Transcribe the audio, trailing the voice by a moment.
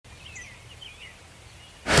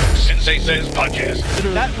Sensei Says Podcast.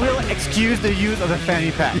 That will excuse the use of the fanny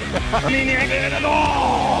pack. I'm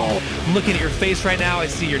looking at your face right now. I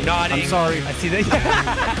see you're nodding. I'm sorry. I see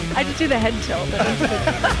that. I just do the head tilt.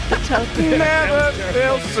 The tilt. Never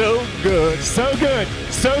felt so good. So good.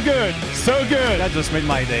 So good. So good. That just made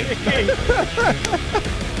my day.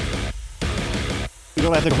 You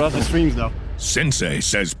don't have to cross the streams, though. Sensei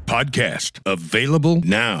Says Podcast. Available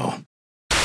now.